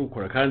kuko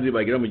kurukora, kandi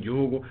bagira mu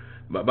gihugu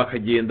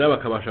bakagenda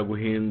bakabasha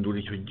guhindura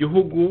icyo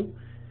gihugu,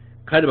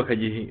 kandi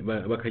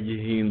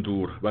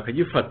bakagihindura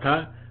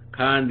bakagifata,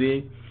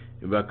 kandi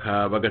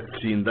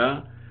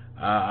bagatsinda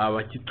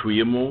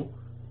abakituyemo,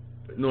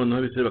 noneho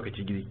Abisraeli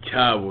bakakigira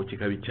icyabo,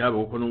 kikaba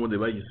icyabo, kuko n'ubundi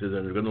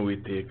bagisezeranijwe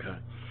n'Uwiteka.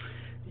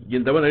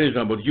 Ndabona ari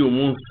ijambo ry'uyu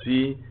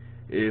munsi,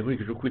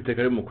 nkurikije uko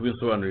Uwiteka arimo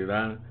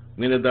kubisobanurira.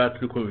 Mwene data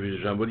uri kumva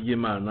ijambo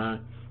ry'Imana,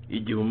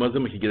 igihe umaze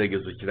mu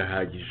kigeragezo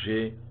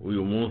kirahagije,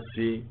 uyu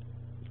munsi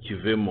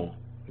kivemo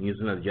mu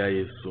izina rya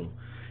Yesu.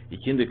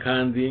 Ikindi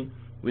kandi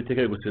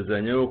Uwiteka ari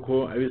gusezeranya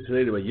yuko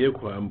Abisraeli bagiye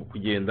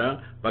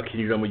kugenda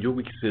bakinjira mu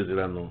gihugu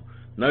cy'isezerano.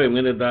 Nawe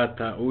mwene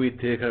data,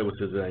 Uwiteka ari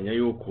gusezeranya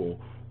yuko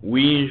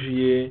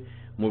winjiye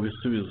mu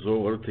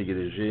bisubizo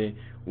warutegereje,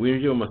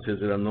 winjiye mu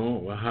masezerano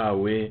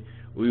wahawe.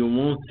 Uyu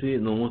munsi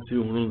ni umunsi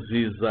w'inkuru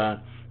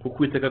nziza, kuko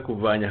Uwiteka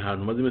kuvanya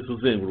ahantu maze iminsi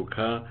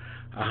uzenguruka,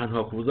 ahantu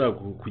hakubuza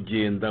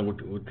kugenda ngo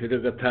utere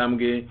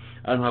agatambwe,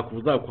 ahantu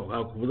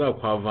hakubuza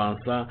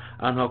kwavansa,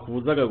 ahantu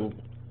hakubuza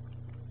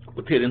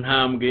gutera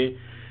intambwe,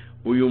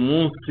 uyu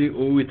munsi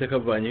Uwiteka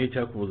avanyeho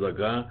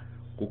icyakubuzaga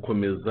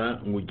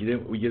gukomeza ngo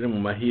ugere mu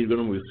mahirwe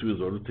no mu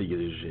bisubizo wari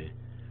utegereje.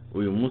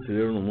 Uyu munsi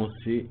rero ni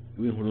umunsi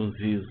w'inkuru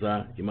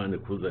nziza Imana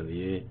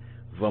ikuzaniye.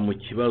 Va mu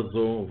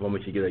kibazo, va mu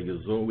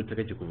kigeragezo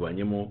Uwiteka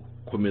kikuvanyemo,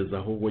 komeza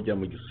ahubwo jya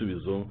mu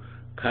gisubizo,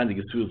 kandi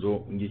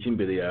igisubizo ngiki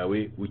imbere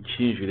yawe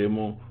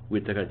ukinjiremo.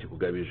 Uwiteka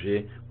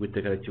kikugabije,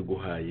 Uwiteka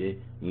kiguhaye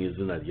mu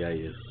izina rya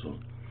Yesu.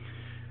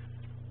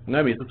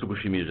 Mwami Yesu,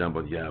 tugushimiye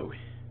ijambo ryawe.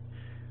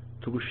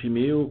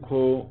 Tugushimiye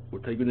yuko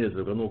utajya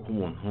unezerwa nuko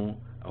umuntu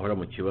ahora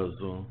mu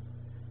kibazo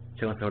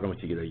cyangwa se ahora mu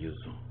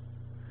kigeragezo.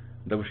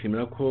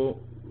 Ndagushimira ko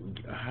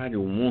hari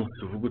umunsi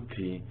uvuga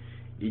uti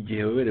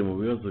igihe webereye mu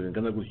bibazo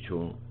bingana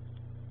gutyo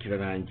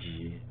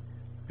kirarangiye,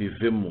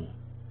 bivemo,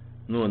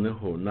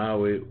 noneho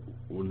nawe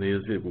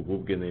unezerwe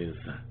ugubwe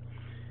neza.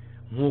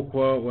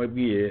 Nk'uko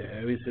wabwiye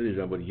Abisraeli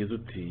ijambo ryiza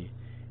uti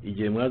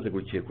igihe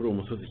mwazegukiye kuri uwo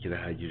musozi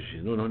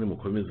kirahagije, noneho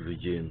nimukomeze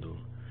urugendo.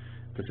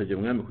 Ndasabye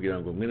Mwami kugira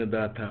ngo mwene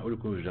data uri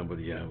kumva ijambo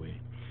ryawe,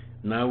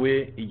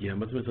 nawe igihe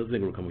amaze wese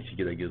azenguruka mu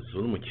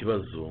kigeragezo no mu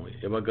kibazo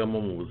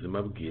yabagamo mu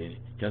buzima bwe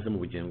cyangwa se mu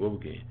bugingo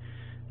bwe,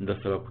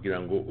 ndasaba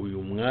kugira ngo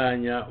uyu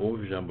mwanya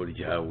wumva ijambo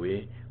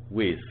ryawe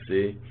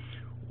wese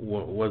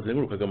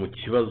wazengurukaga mu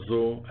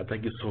kibazo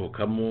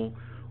atagisohokamo,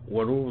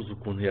 warubuze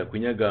ukuntu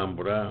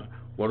yakwinyagambura,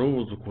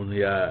 warubuze ukuntu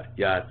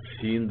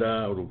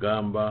yatsinda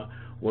urugamba,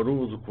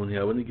 warubuze ukuntu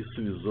yabona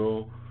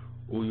igisubizo,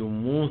 uyu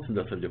munsi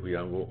ndasabye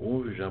kugira ngo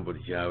wumve ijambo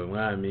ryawe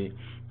Mwami,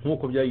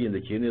 nk'uko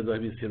byagendekeye neza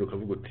Abisraeli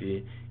ukavuga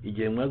uti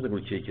igihe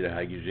mwazengurukiye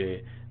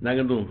kirahagije,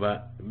 nange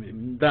ndumva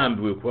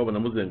ndambiwe kubabona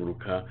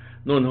muzenguruka,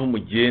 noneho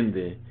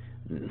mugende.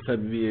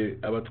 Nsabiye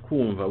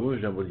abatwumva bumva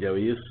ijambo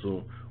ryawe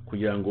Yesu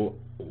kugira ngo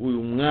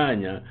uyu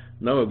mwanya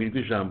nabo babwirwe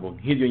ijambo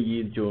nk'iryo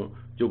ngiryo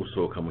byo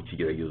gusohoka mu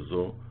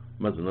kigeragezo,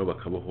 maze nabo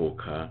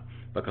bakabohoka,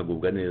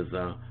 bakagubwa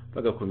neza,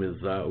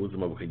 bagakomeza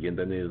ubuzima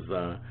bukagenda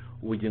neza,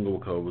 ubugingo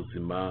bukaba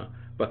buzima,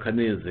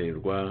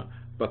 bakanezerwa,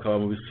 bakaba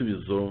mu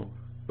bisubizo,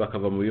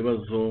 bakava mu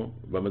bibazo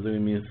bamazemo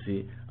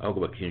iminsi,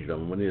 ahubwo bakinjira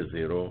mu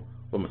munezero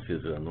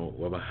w'amasezerano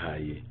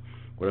wabahaye.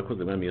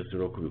 Urakoze Mwami Yesu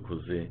rero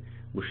kubikoze.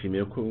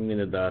 Gushimiye ko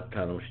mwene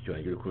data na mushiki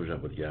wanjye uri ku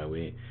ijambo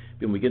ryawe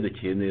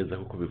bimugendekeye neza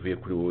kuko bivuye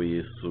kuri wowe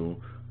Yesu,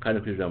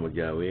 kandi kuri ijambo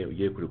ryawe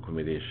ugiye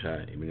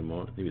kurikomeresha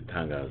imirimo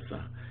n'ibitangaza.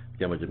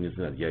 Byamaze mu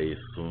izina rya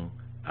Yesu,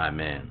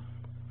 amen.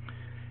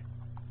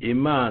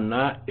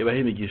 Imana ibahe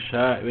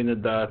imigisha bene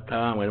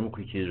data mwari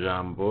mukurikiye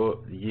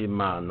ijambo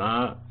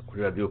ry'Imana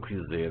kuri Radio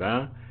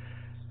Kwizera.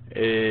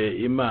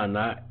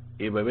 Imana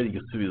ibabere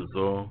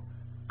igisubizo,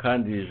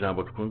 kandi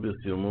ijambo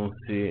twumvise uyu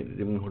munsi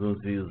rimwe inkuru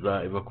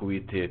nziza iva ku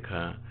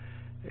Uwiteka.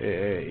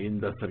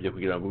 Ndasabye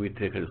kugira ngo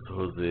Uwiteka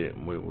risohoze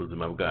mu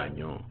buzima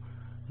bwanyu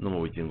no mu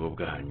bugingo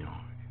bwanyu.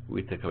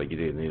 Uwiteka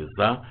bagirire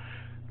neza.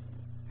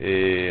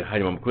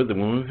 Hanyuma mukomeze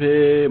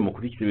mwumve,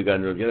 mukurikire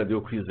ibiganiro bya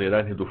Radio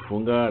Kwizera,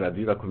 ntidufunga,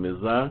 radio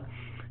irakomeza,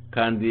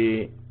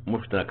 kandi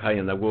mufite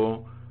akanya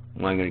nabwo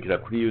mwangirikira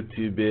kuri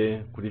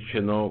YouTube, kuri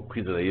channel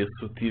Kwizera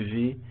Yesu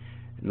TV,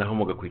 naho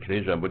mugakurikira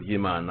ijambo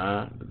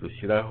ry'Imana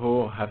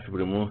dushyiraho hafi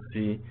buri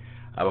munsi.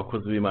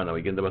 Abakozi b'Imana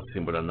bagenda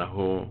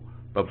basimburanaho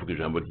bavuga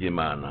ijambo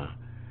ry'Imana.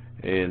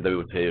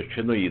 Ndabibutsa iyo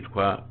channel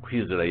yitwa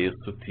Kwizera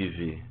Yesu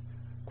TV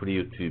kuri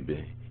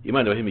YouTube.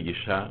 Imana ibahe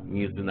imigisha mu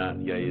izina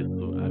rya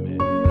Yesu,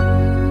 amen.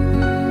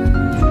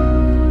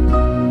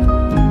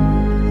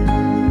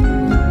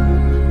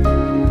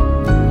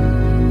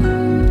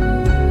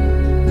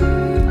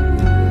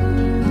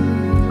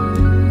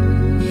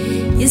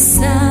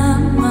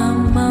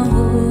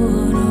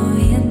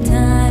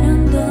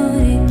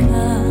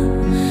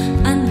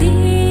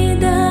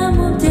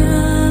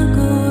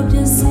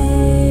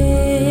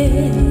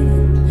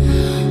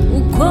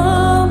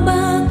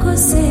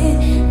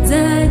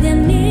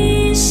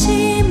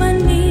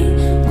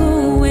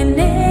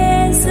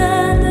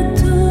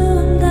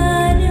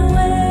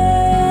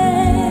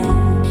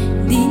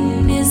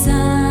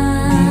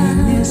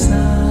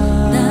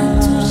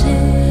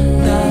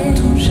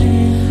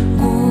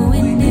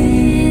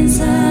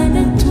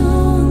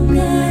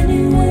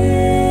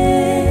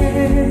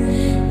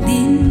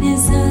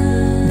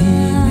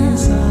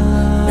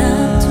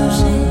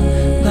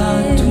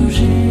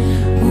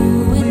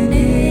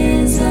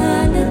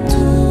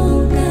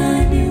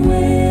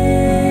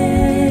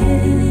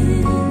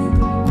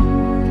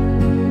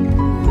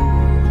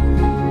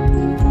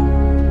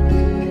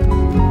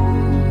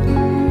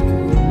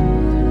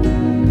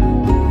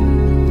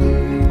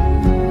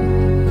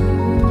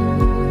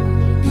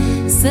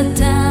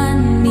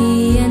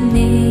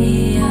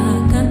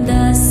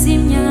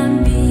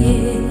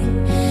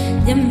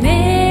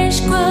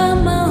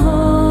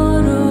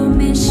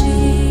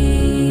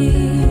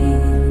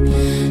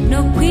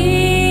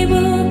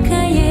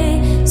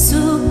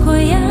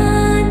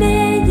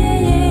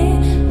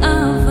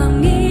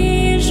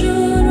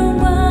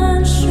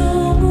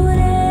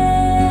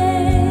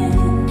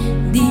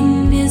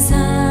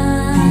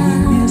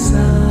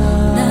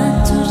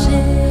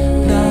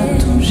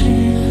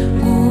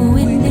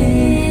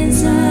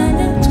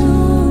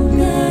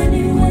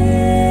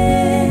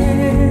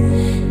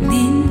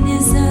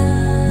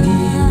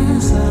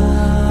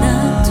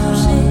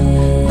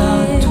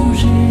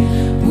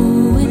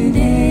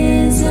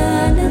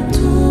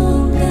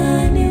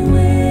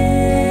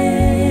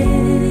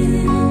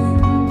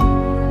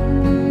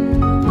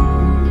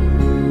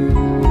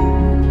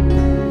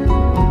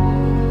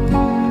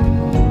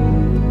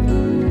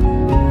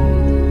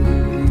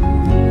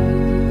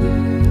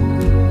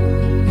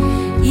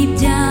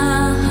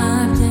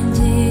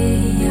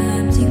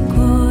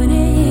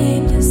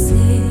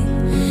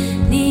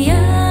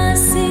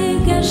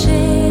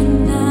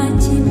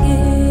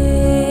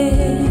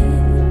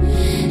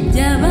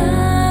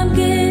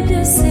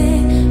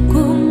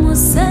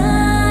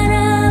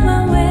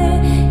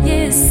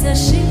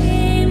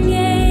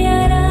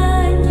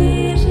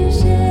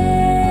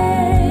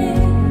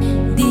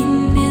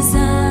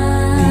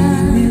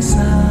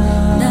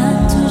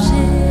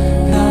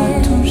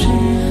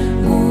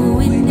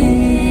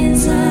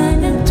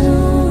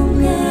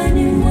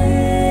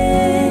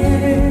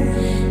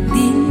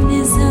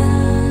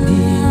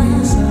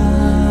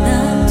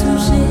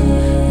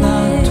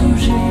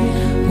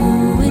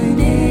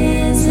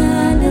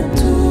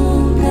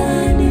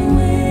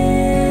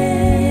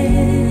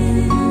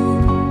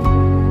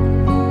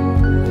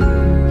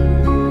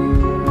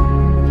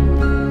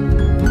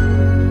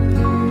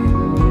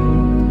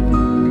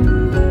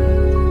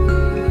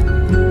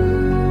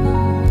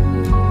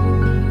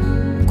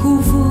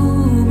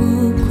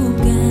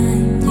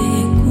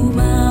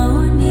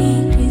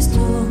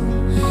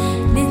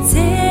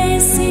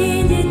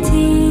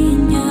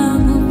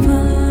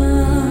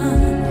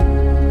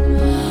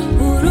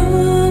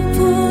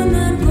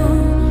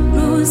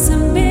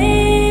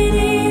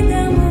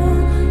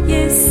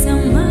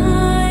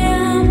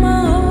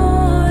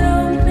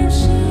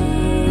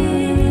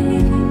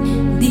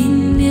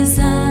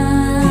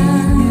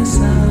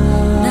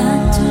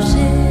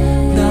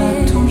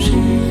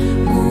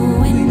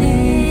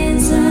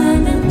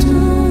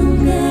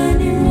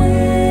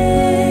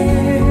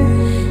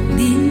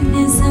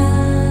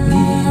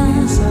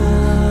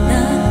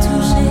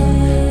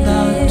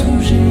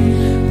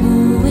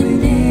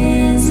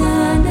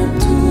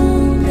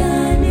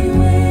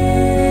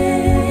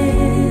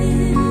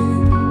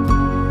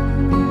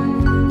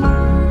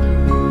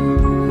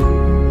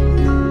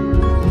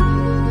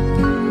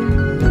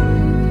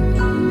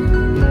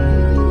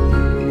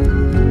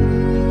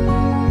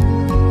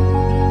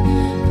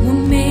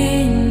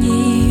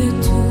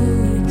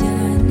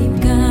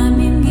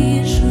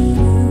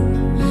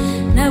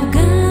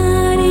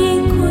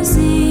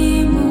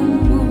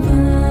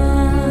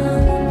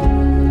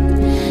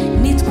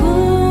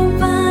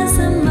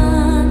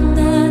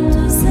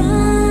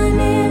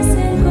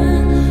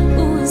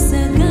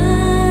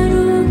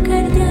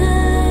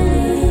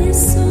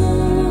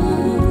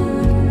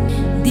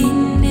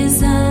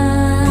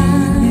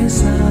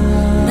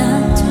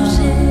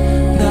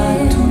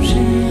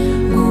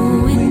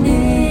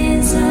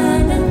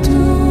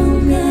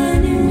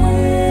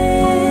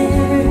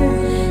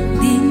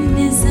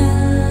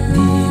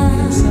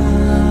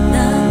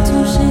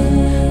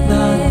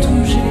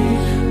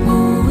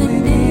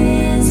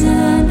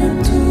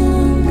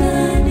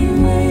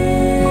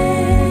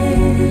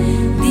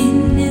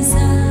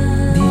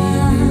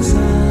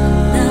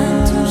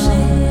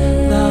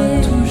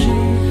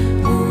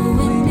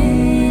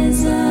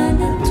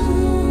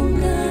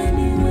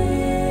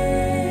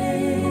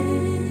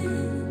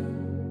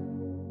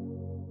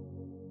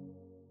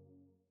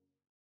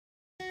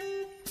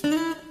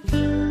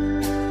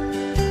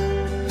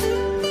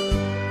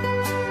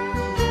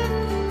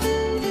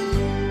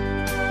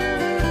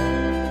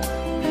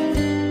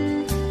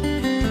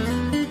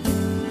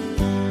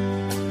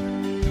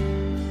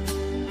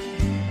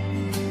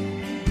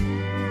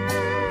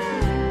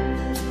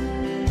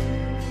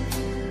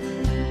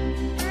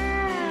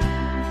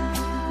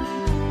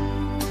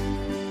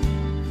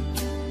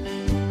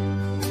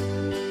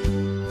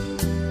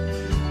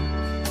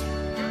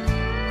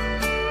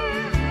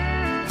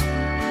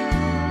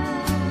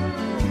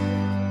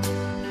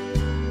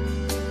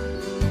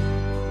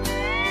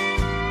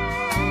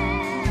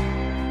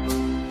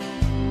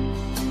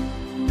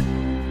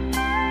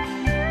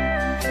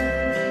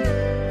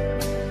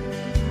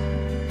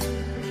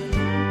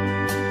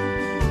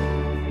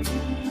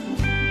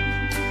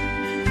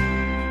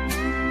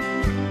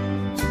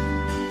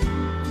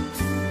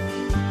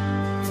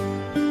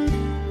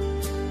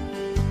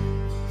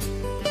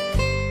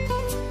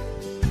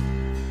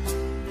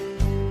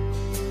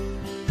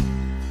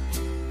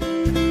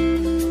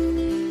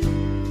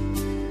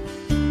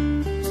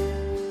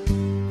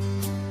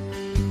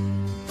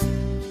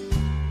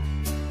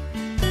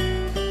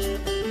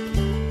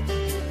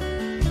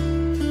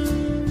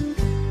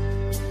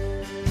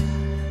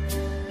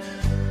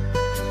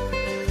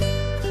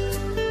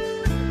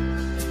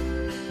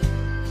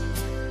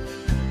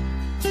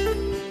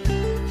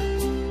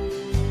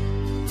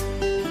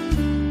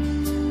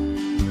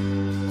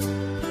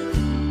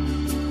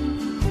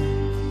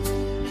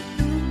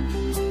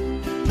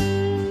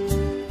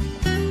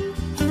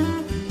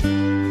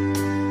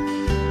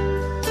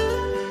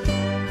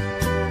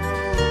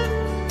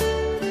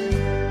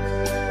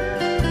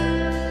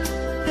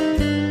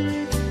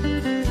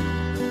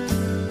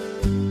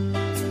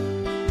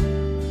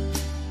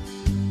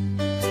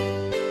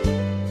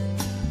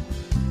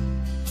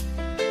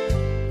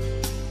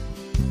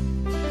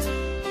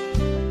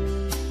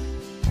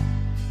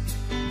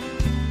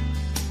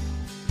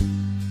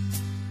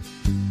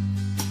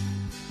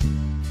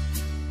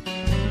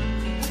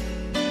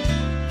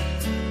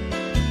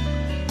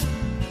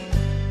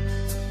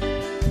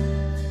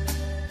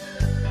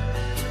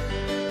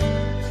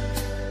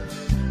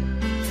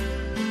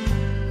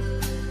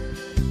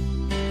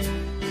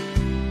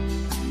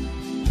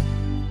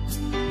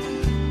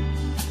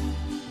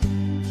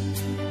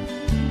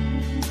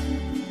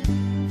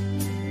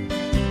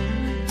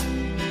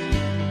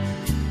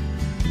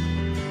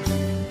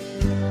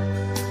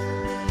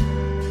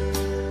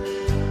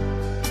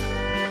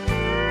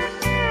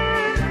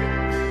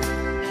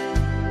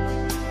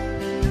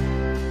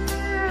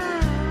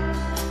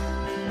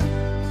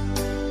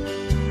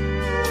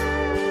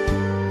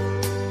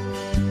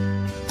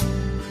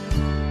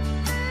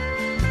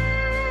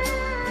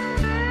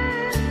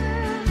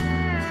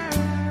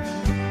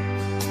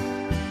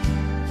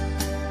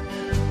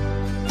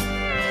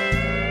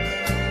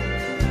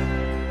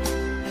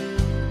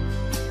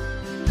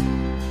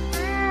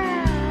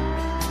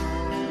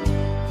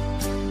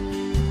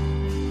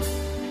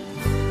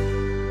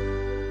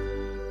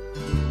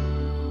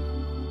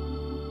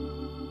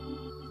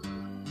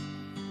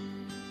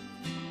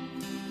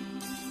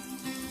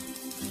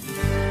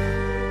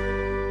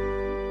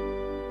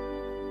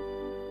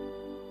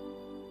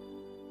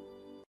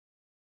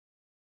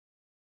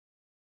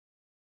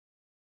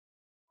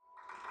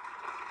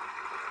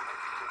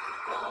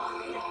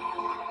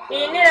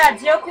 Iyi ni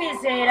radiyo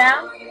Kwizera,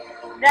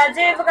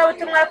 radiyo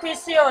ivugabutumwa ku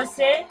isi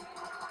yose,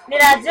 ni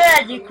radiyo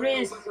ya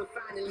Gikristo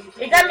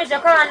igamije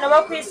ko abantu bo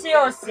ku isi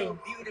yose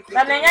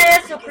bamenya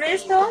Yesu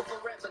Kristo,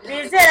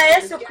 bizera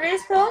Yesu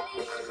Kristo,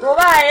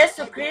 bubaha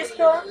Yesu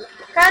Kristo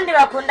kandi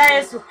bakunda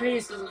Yesu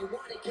Kristo.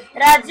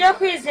 Radiyo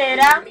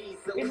Kwizera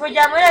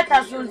ivugira muri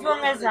Leta Zunze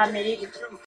Ubumwe za Amerika.